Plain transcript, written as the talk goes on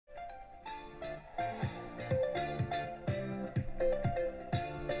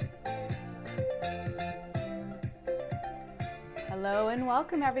Hello and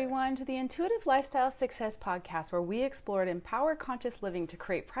welcome everyone to the Intuitive Lifestyle Success Podcast, where we explore and empower conscious living to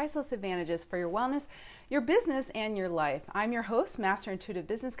create priceless advantages for your wellness, your business, and your life. I'm your host, Master Intuitive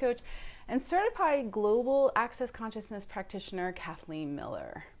Business Coach, and Certified Global Access Consciousness Practitioner, Kathleen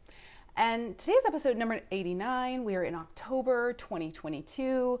Miller. And today's episode number 89. We are in October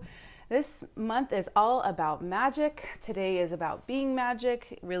 2022. This month is all about magic. Today is about being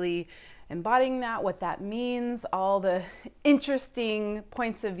magic, really embodying that, what that means, all the interesting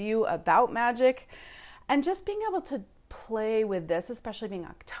points of view about magic, and just being able to play with this, especially being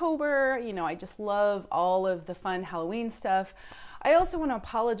October. You know, I just love all of the fun Halloween stuff. I also want to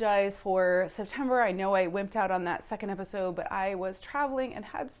apologize for September. I know I wimped out on that second episode, but I was traveling and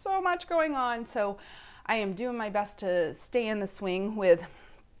had so much going on. So I am doing my best to stay in the swing with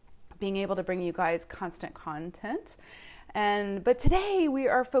being able to bring you guys constant content. But today we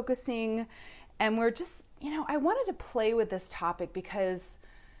are focusing, and we're just, I wanted to play with this topic because,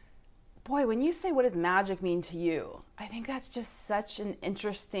 boy, when you say, what does magic mean to you? I think that's just such an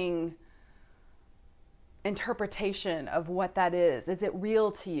interesting interpretation of what that is. Is it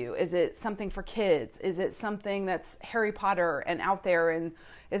real to you? Is it something for kids? Is it something that's Harry Potter and out there? And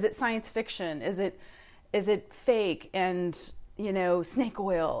is it science fiction? Is it fake and, snake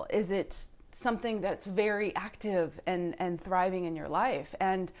oil? Is it something that's very active and thriving in your life?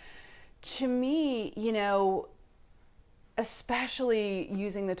 And to me, especially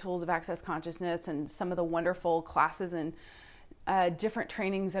using the tools of Access Consciousness and some of the wonderful classes and different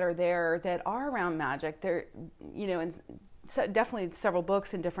trainings that are there that are around magic, there, and so definitely several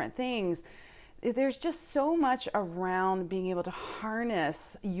books and different things. There's just so much around being able to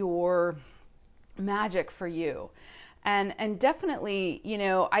harness your magic for you. And definitely,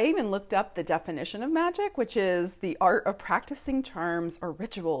 I even looked up the definition of magic, which is the art of practicing charms or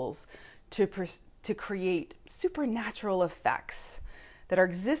rituals to create supernatural effects that are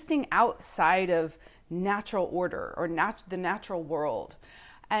existing outside of natural order or the natural world.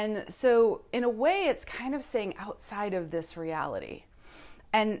 And so in a way, it's kind of saying outside of this reality.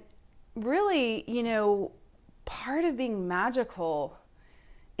 And really, part of being magical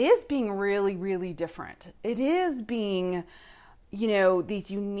is being really, really different. It is being,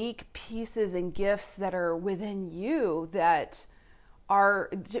 these unique pieces and gifts that are within you that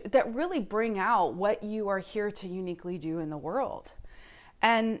really bring out what you are here to uniquely do in the world.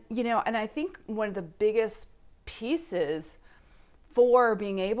 And, and I think one of the biggest pieces for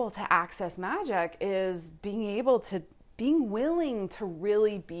being able to access magic is being willing to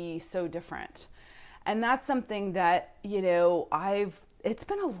really be so different. And that's something that, it's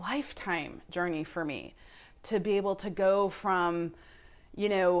been a lifetime journey for me to be able to go from,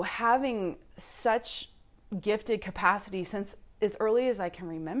 having such gifted capacity since as early as I can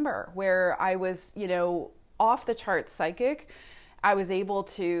remember, where I was, off the charts psychic. I was able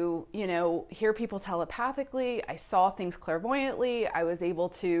to, hear people telepathically. I saw things clairvoyantly. I was able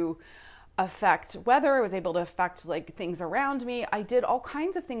to affect weather. I was able to affect things around me. I did all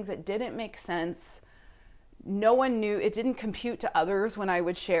kinds of things that didn't make sense. No one knew. It didn't compute to others when I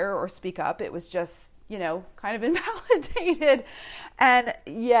would share or speak up. It was just, kind of invalidated. And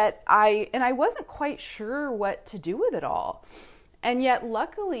yet I wasn't quite sure what to do with it all. And yet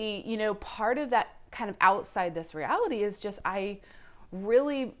luckily, part of that kind of outside this reality is just, I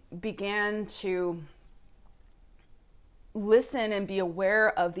really began to listen and be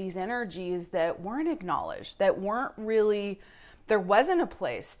aware of these energies that weren't acknowledged, that weren't really, there wasn't a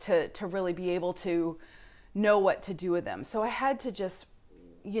place to really be able to know what to do with them. So I had to just,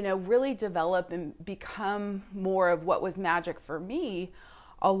 really develop and become more of what was magic for me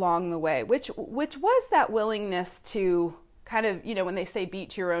along the way, which was that willingness to kind of, when they say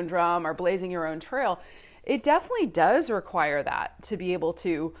beat to your own drum or blazing your own trail, it definitely does require that to be able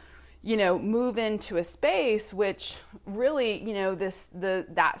to, move into a space, which really,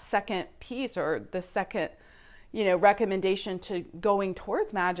 that second piece or the second, recommendation to going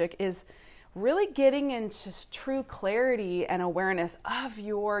towards magic is really getting into true clarity and awareness of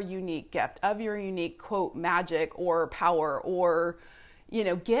your unique gift, of your unique, quote, magic or power or,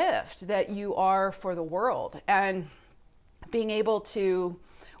 gift that you are for the world. And being able to,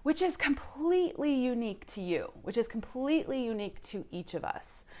 which is completely unique to you, which is completely unique to each of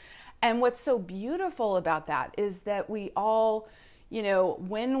us. And what's so beautiful about that is that we all,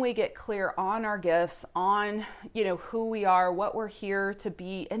 when we get clear on our gifts, on, who we are, what we're here to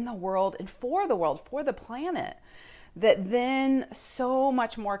be in the world, for the planet, that then so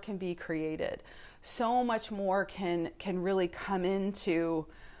much more can be created. So much more can really come into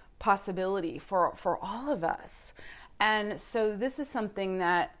possibility for all of us. And so this is something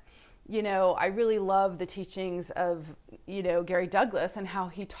that, I really love the teachings of, Gary Douglas and how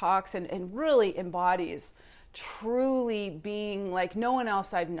he talks and really embodies truly being like no one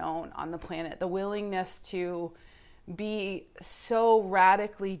else I've known on the planet, the willingness to be so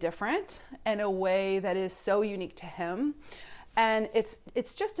radically different in a way that is so unique to him. And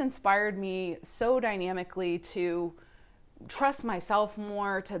it's just inspired me so dynamically to trust myself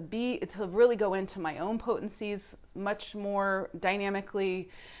more, to really go into my own potencies much more dynamically.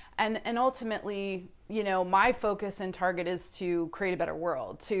 And ultimately, my focus and target is to create a better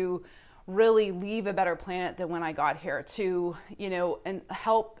world, to really leave a better planet than when I got here, to, and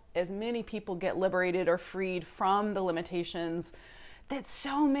help as many people get liberated or freed from the limitations that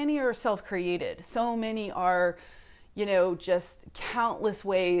so many are self-created. So many are, just countless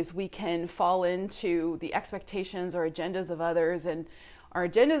ways we can fall into the expectations or agendas of others and our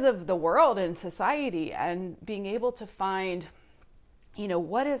agendas of the world and society, and being able to find,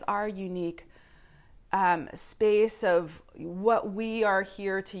 what is our unique space of what we are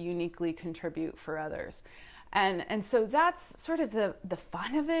here to uniquely contribute for others. And so that's sort of the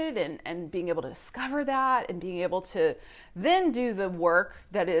fun of it, and being able to discover that and being able to then do the work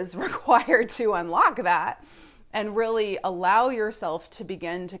that is required to unlock that and really allow yourself to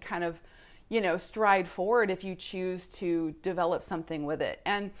begin to kind of, stride forward if you choose to develop something with it.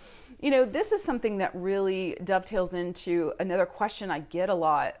 And, this is something that really dovetails into another question I get a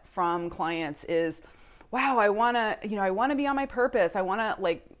lot from clients is, wow, I want to be on my purpose. I want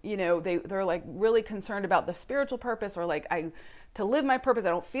to they're like really concerned about the spiritual purpose, or like to live my purpose. I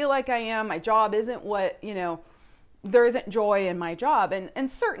don't feel like I am. My job isn't what, there isn't joy in my job. And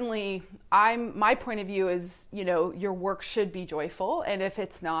certainly my point of view is, your work should be joyful. And if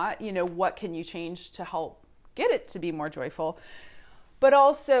it's not, what can you change to help get it to be more joyful? But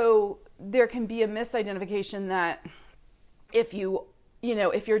also there can be a misidentification that if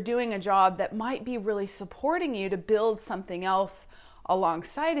you're doing a job that might be really supporting you to build something else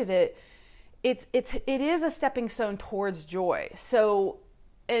alongside of it, it is a stepping stone towards joy. So,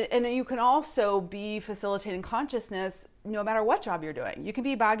 and you can also be facilitating consciousness no matter what job you're doing. You can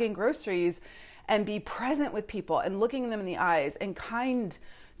be bagging groceries and be present with people and looking them in the eyes and kind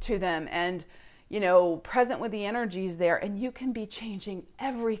to them and, present with the energies there. And you can be changing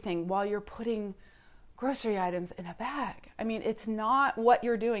everything while you're putting grocery items in a bag. I mean, it's not what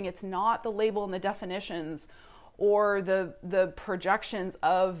you're doing. It's not the label and the definitions or the projections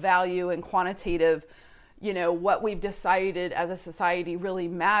of value and quantitative, what we've decided as a society really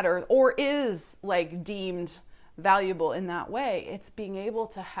matters or is like deemed valuable in that way. It's being able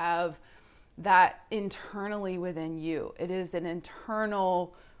to have that internally within you. It is an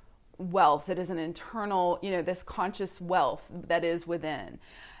internal wealth. It is an internal, this conscious wealth that is within.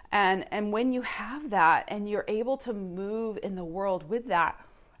 And when you have that and you're able to move in the world with that,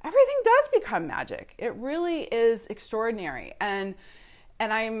 everything does become magic. It really is extraordinary. And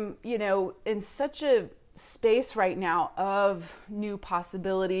I'm, in such a space right now of new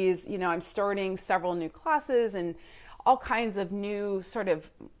possibilities. I'm starting several new classes and all kinds of new sort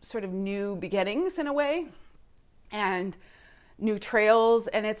of new beginnings in a way, and new trails.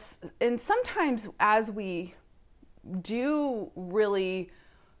 And sometimes as we do really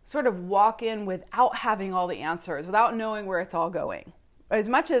sort of walk in without having all the answers, without knowing where it's all going. As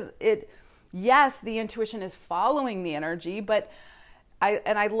much as yes, the intuition is following the energy, but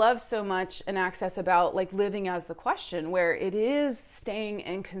I love so much in Access about like living as the question, where it is staying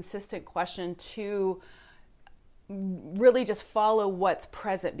in consistent question to really just follow what's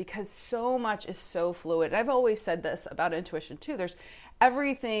present, because so much is so fluid. And I've always said this about intuition too. There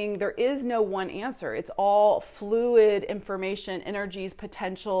is no one answer. It's all fluid information, energies,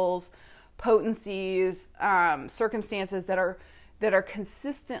 potentials, potencies, circumstances that are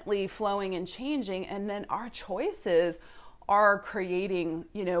consistently flowing and changing. And then our choices are creating,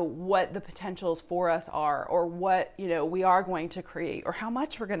 what the potentials for us are, or what, we are going to create, or how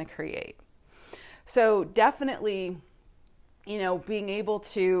much we're going to create. So definitely, being able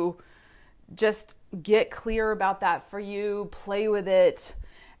to just get clear about that for you, play with it.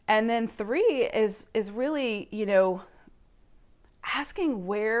 And then 3 is really, asking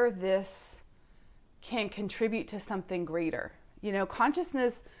where this can contribute to something greater.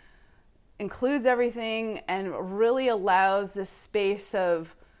 Consciousness includes everything and really allows this space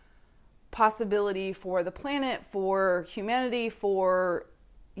of possibility for the planet, for humanity, for,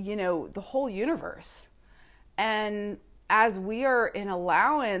 the whole universe. And as we are in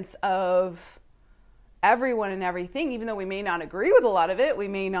allowance of everyone and everything, even though we may not agree with a lot of it,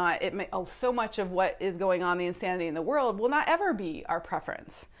 so much of what is going on, the insanity in the world, will not ever be our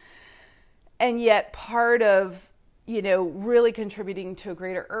preference. And yet part of, really contributing to a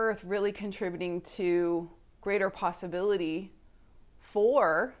greater earth, really contributing to greater possibility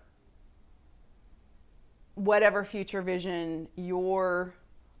for whatever future vision you're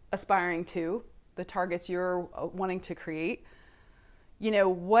aspiring to, the targets you're wanting to create.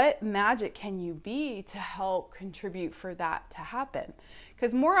 What magic can you be to help contribute for that to happen?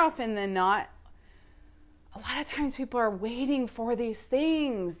 Because more often than not, a lot of times people are waiting for these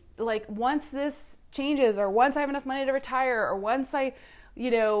things. Like, once this changes, or once I have enough money to retire, or once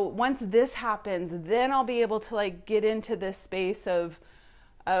once this happens, then I'll be able to like get into this space of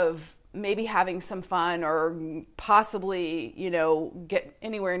maybe having some fun, or possibly, get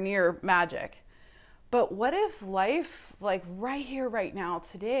anywhere near magic. But what if life, like right here, right now,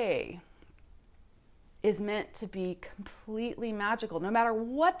 today, is meant to be completely magical, no matter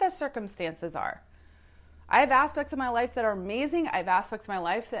what the circumstances are? I have aspects of my life that are amazing. I have aspects of my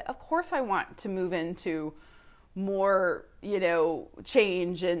life that, of course, I want to move into more,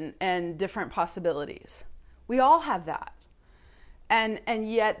 change and different possibilities. We all have that. And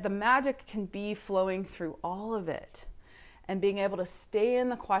yet the magic can be flowing through all of it, and being able to stay in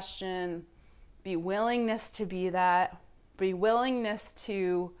the question, be willingness to be that, be willingness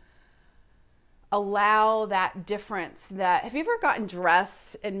to allow that difference. That, have you ever gotten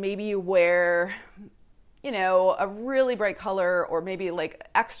dressed and maybe you wear, a really bright color, or maybe like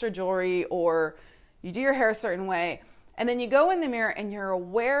extra jewelry, or you do your hair a certain way, and then you go in the mirror and you're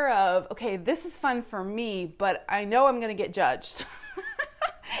aware of, okay, this is fun for me, but I know I'm going to get judged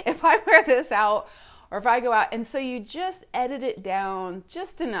if I wear this out, or if I go out. And so you just edit it down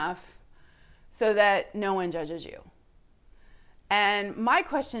just enough so that no one judges you. And my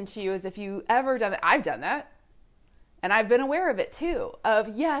question to you is, if you ever done that, I've done that. And I've been aware of it too,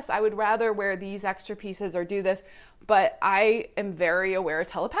 of yes, I would rather wear these extra pieces or do this, but I am very aware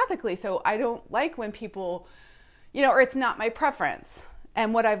telepathically. So I don't like when people, or it's not my preference.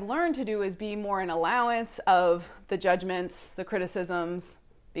 And what I've learned to do is be more an allowance of the judgments, the criticisms,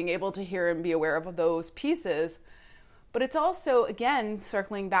 being able to hear and be aware of those pieces. But it's also, again,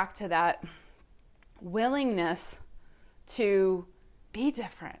 circling back to that willingness to be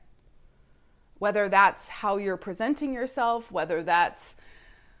different. Whether that's how you're presenting yourself, whether that's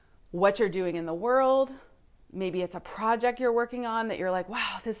what you're doing in the world. Maybe it's a project you're working on that you're like,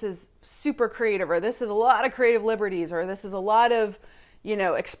 wow, this is super creative, or this is a lot of creative liberties, or this is a lot of,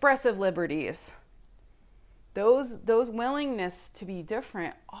 expressive liberties. Those willingness to be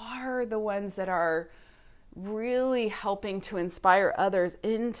different are the ones that are really helping to inspire others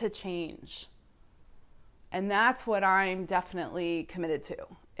into change. And that's what I'm definitely committed to,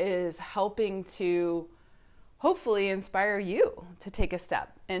 is helping to hopefully inspire you to take a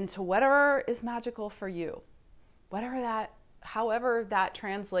step into whatever is magical for you. However that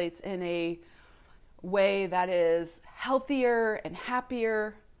translates in a way that is healthier and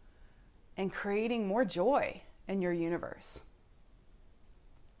happier and creating more joy in your universe.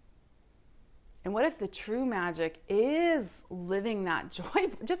 And what if the true magic is living that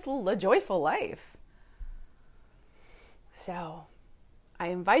joy, just a joyful life? So I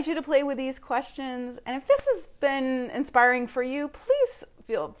invite you to play with these questions. And if this has been inspiring for you, please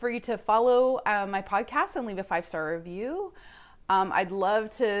feel free to follow my podcast and leave a 5-star review. I'd love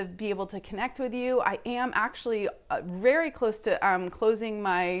to be able to connect with you. I am actually very close to closing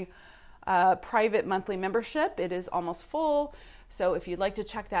my private monthly membership. It is almost full. So if you'd like to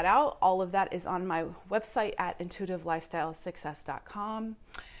check that out, all of that is on my website at intuitivelifestylesuccess.com.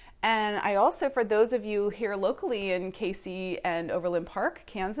 And I also, for those of you here locally in KC and Overland Park,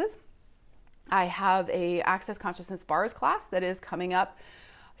 Kansas, I have a Access Consciousness Bars class that is coming up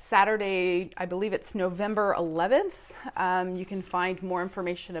Saturday. I believe it's November 11th. You can find more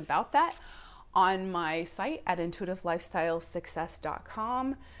information about that on my site at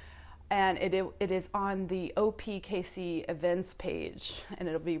intuitivelifestylesuccess.com. And it is on the OPKC events page, and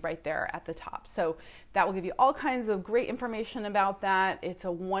it'll be right there at the top. So that will give you all kinds of great information about that. It's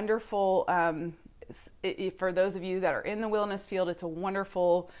a wonderful, for those of you that are in the wellness field, it's a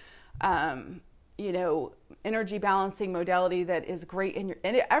wonderful, energy balancing modality that is great in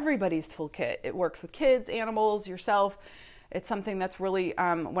everybody's toolkit. It works with kids, animals, yourself. It's something that's really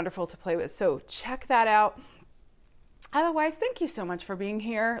wonderful to play with. So check that out. Otherwise, thank you so much for being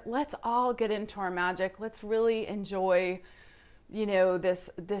here. Let's all get into our magic. Let's really enjoy,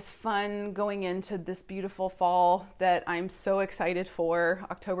 this fun going into this beautiful fall that I'm so excited for.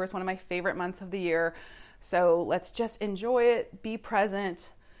 October is one of my favorite months of the year. So let's just enjoy it, be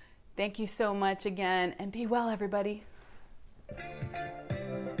present. Thank you so much again, and be well, everybody.